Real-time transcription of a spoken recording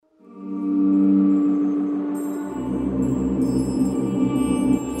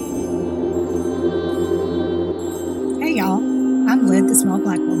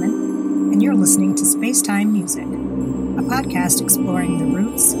podcast exploring the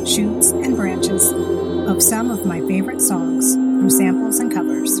roots, shoots, and branches of some of my favorite songs through samples and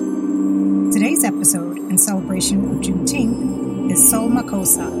covers. Today's episode, in celebration of Juneteenth, is Soul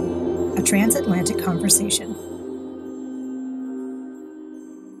Makossa, a transatlantic conversation.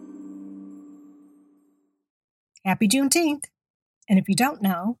 Happy Juneteenth! And if you don't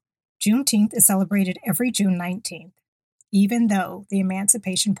know, Juneteenth is celebrated every June 19th, even though the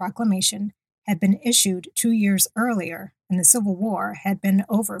Emancipation Proclamation had been issued 2 years earlier and the Civil War had been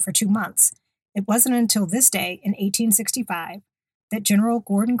over for 2 months. It wasn't until this day in 1865 that General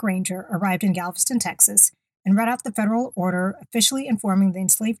Gordon Granger arrived in Galveston, Texas, and read out the federal order officially informing the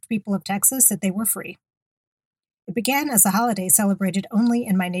enslaved people of Texas that they were free. It began as a holiday celebrated only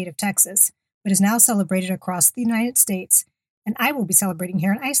in my native Texas, but is now celebrated across the United States, and I will be celebrating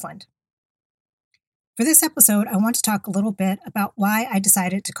here in Iceland. For this episode, I want to talk a little bit about why I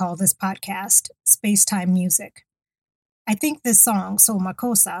decided to call this podcast Space-Time Music. I think this song, Soul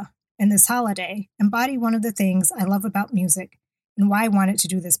Makossa, and this holiday embody one of the things I love about music and why I wanted to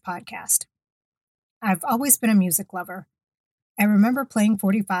do this podcast. I've always been a music lover. I remember playing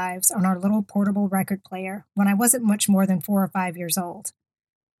 45s on our little portable record player when I wasn't much more than 4 or 5 years old.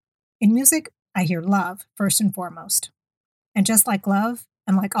 In music, I hear love first and foremost. And just like love,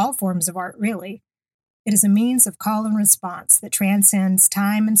 and like all forms of art really, it is a means of call and response that transcends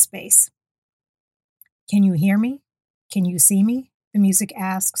time and space. Can you hear me? Can you see me? The music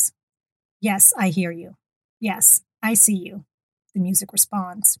asks. Yes, I hear you. Yes, I see you. The music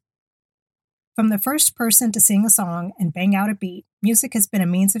responds. From the first person to sing a song and bang out a beat, music has been a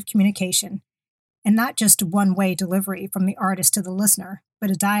means of communication, and not just a one-way delivery from the artist to the listener, but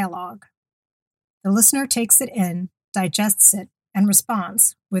a dialogue. The listener takes it in, digests it, and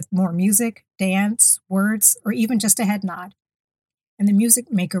responds with more music, dance, words, or even just a head nod. And the music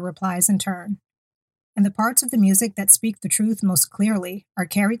maker replies in turn. And the parts of the music that speak the truth most clearly are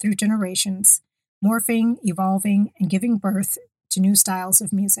carried through generations, morphing, evolving, and giving birth to new styles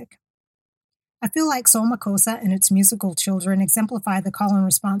of music. I feel like Soul Makossa and its musical children exemplify the call and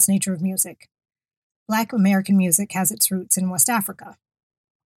response nature of music. Black American music has its roots in West Africa.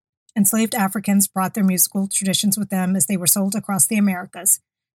 Enslaved Africans brought their musical traditions with them as they were sold across the Americas,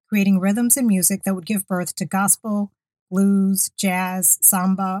 creating rhythms and music that would give birth to gospel, blues, jazz,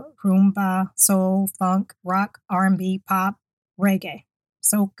 samba, rumba, soul, funk, rock, R&B, pop, reggae,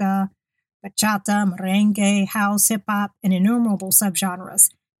 soca, bachata, merengue, house, hip-hop, and innumerable subgenres,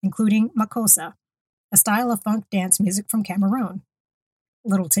 including makossa, a style of funk dance music from Cameroon. A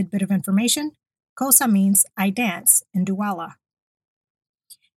little tidbit of information, kossa means I dance in Douala.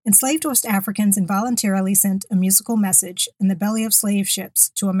 Enslaved West Africans involuntarily sent a musical message in the belly of slave ships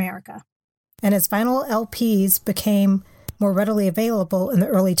to America. And as vinyl LPs became more readily available in the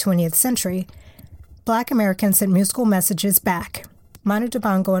early 20th century, Black Americans sent musical messages back. Manu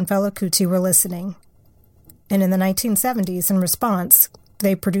Dibango and Fela Kuti were listening. And in the 1970s, in response,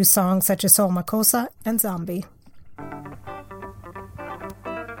 they produced songs such as Soul Makossa and Zombie.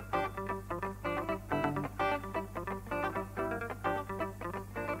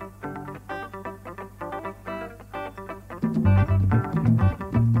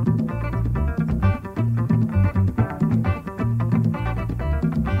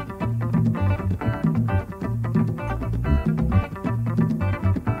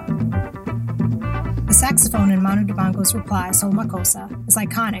 The saxophone in Manu Dibango's reply, Soul Makossa, is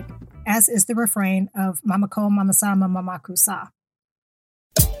iconic, as is the refrain of Mamako Mamasama Mamakusa.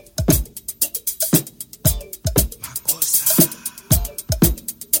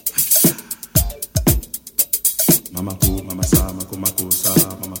 Mamaku Mamasama Kumakusa,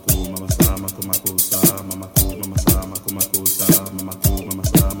 Mamaku Mamasama Kumakusa, Mamaku Mamasama Kumakusa, Mamaku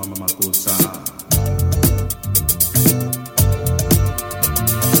Mamasama Mamakusa.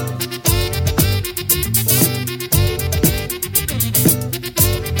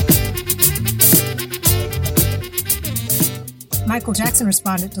 Michael Jackson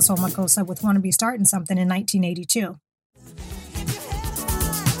responded to Soul Makossa with Wanna Be Startin' Something in 1982.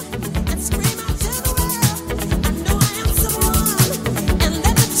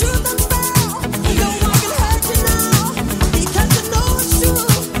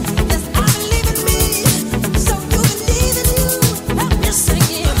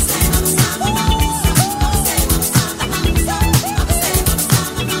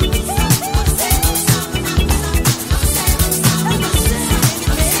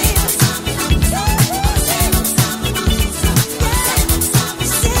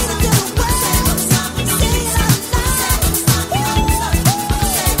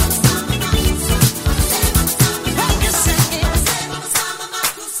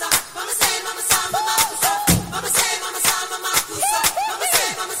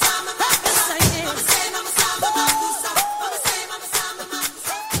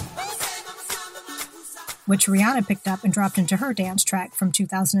 which Rihanna picked up and dropped into her dance track from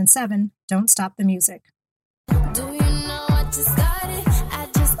 2007, Don't Stop the Music. Do you know what just started? I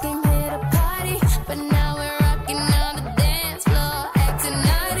just came here to party, but now we're rocking on the dance floor, acting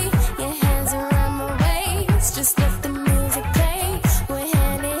naughty. Your hands around my waist, just let the music play. We're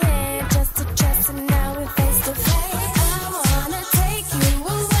hand in hand, just to trust, and now we're face to face. I wanna take you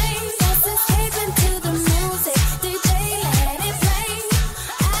away, let's escape into the music. DJ, let it play.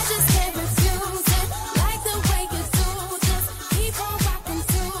 I just can't refuse it, like the way you do. Just keep on rocking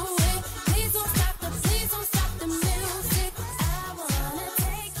to it. Please don't stop the music. I wanna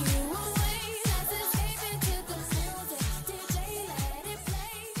take you away, let's escape into the music. DJ, let it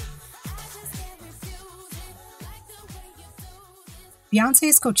play. I just can't refuse it, like the way you do this.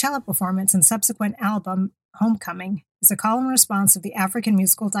 Beyoncé's Coachella performance and subsequent album, Homecoming, is a call and response of the African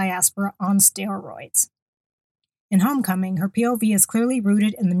musical diaspora on steroids. In Homecoming, her POV is clearly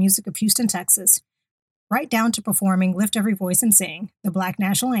rooted in the music of Houston, Texas, right down to performing Lift Every Voice and Sing, the Black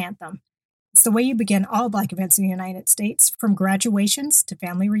National Anthem. It's the way you begin all Black events in the United States, from graduations to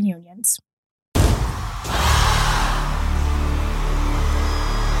family reunions.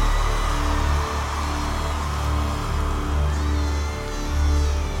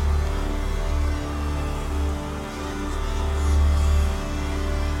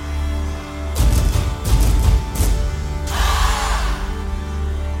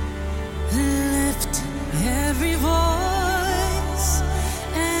 Lift every voice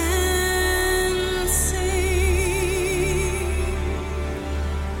and sing.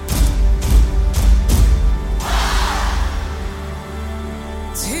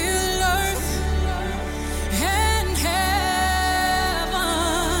 Till earth and heaven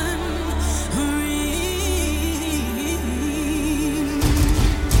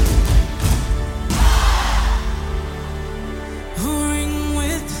ring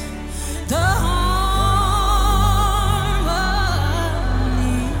with the harmony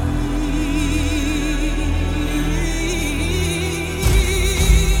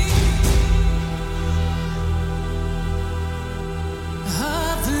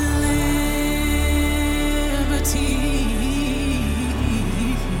of liberty.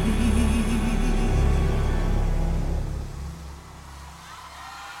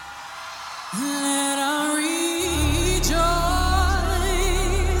 Let our rejoicing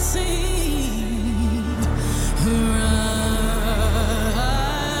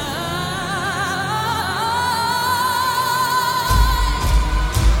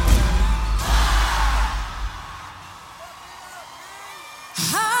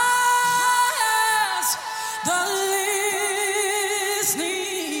high as the listening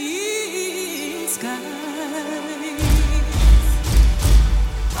sky.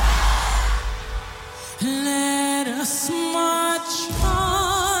 Let us march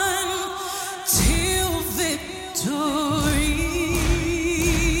on till victory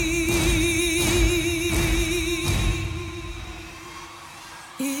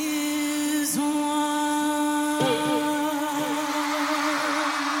is won.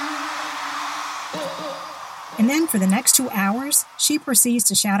 And then for the next 2 hours, she proceeds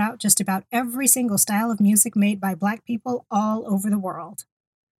to shout out just about every single style of music made by Black people all over the world.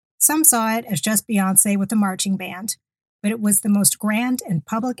 Some saw it as just Beyoncé with a marching band, but it was the most grand and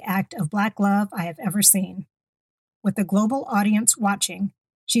public act of Black love I have ever seen. With the global audience watching,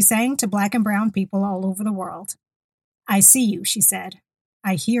 she sang to Black and brown people all over the world. I see you, she said.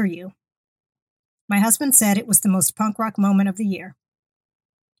 I hear you. My husband said it was the most punk rock moment of the year.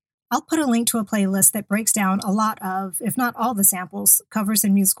 I'll put a link to a playlist that breaks down a lot of, if not all the samples, covers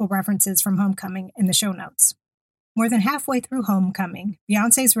and musical references from Homecoming in the show notes. More than halfway through Homecoming,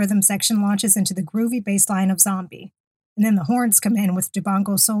 Beyoncé's rhythm section launches into the groovy bass line of Zombie, and then the horns come in with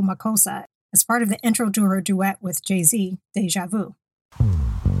Dibango Soul Makossa as part of the intro to her duet with Jay-Z, Deja Vu.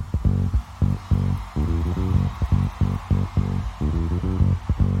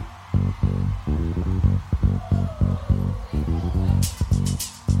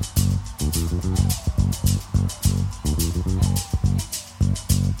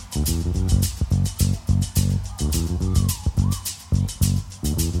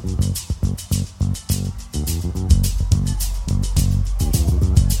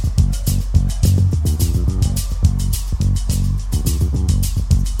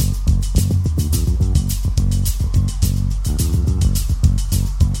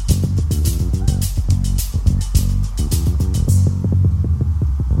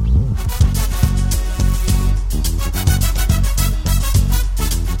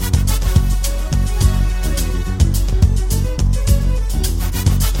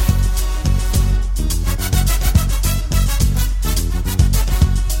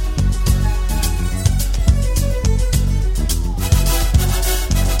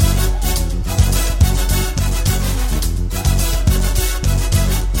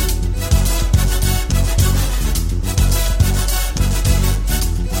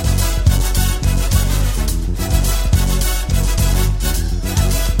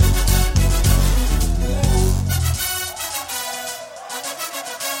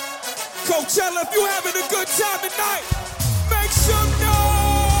 Coachella, if you having a good time tonight, make some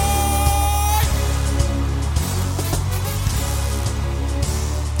noise!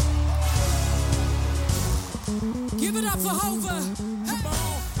 Give it up for Hova!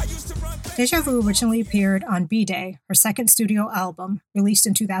 Deja Vu originally appeared on B-Day, her second studio album, released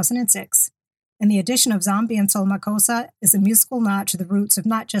in 2006, and the addition of Zombie and Soul Makossa is a musical nod to the roots of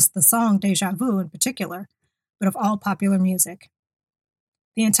not just the song Deja Vu in particular, but of all popular music.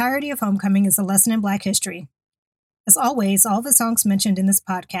 The entirety of Homecoming is a lesson in Black history. As always, all the songs mentioned in this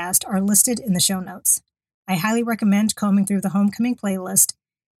podcast are listed in the show notes. I highly recommend combing through the Homecoming playlist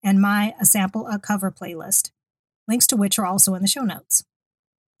and my A Sample A Cover playlist, links to which are also in the show notes.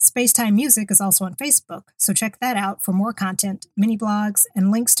 Spacetime Music is also on Facebook, so check that out for more content, mini blogs,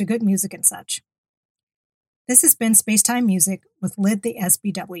 and links to good music and such. This has been Spacetime Music with Lyd the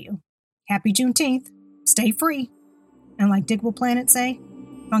SBW. Happy Juneteenth, stay free, and like Digable Planet say,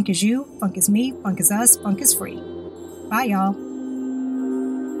 funk is you, funk is me, funk is us, funk is free. Bye, y'all.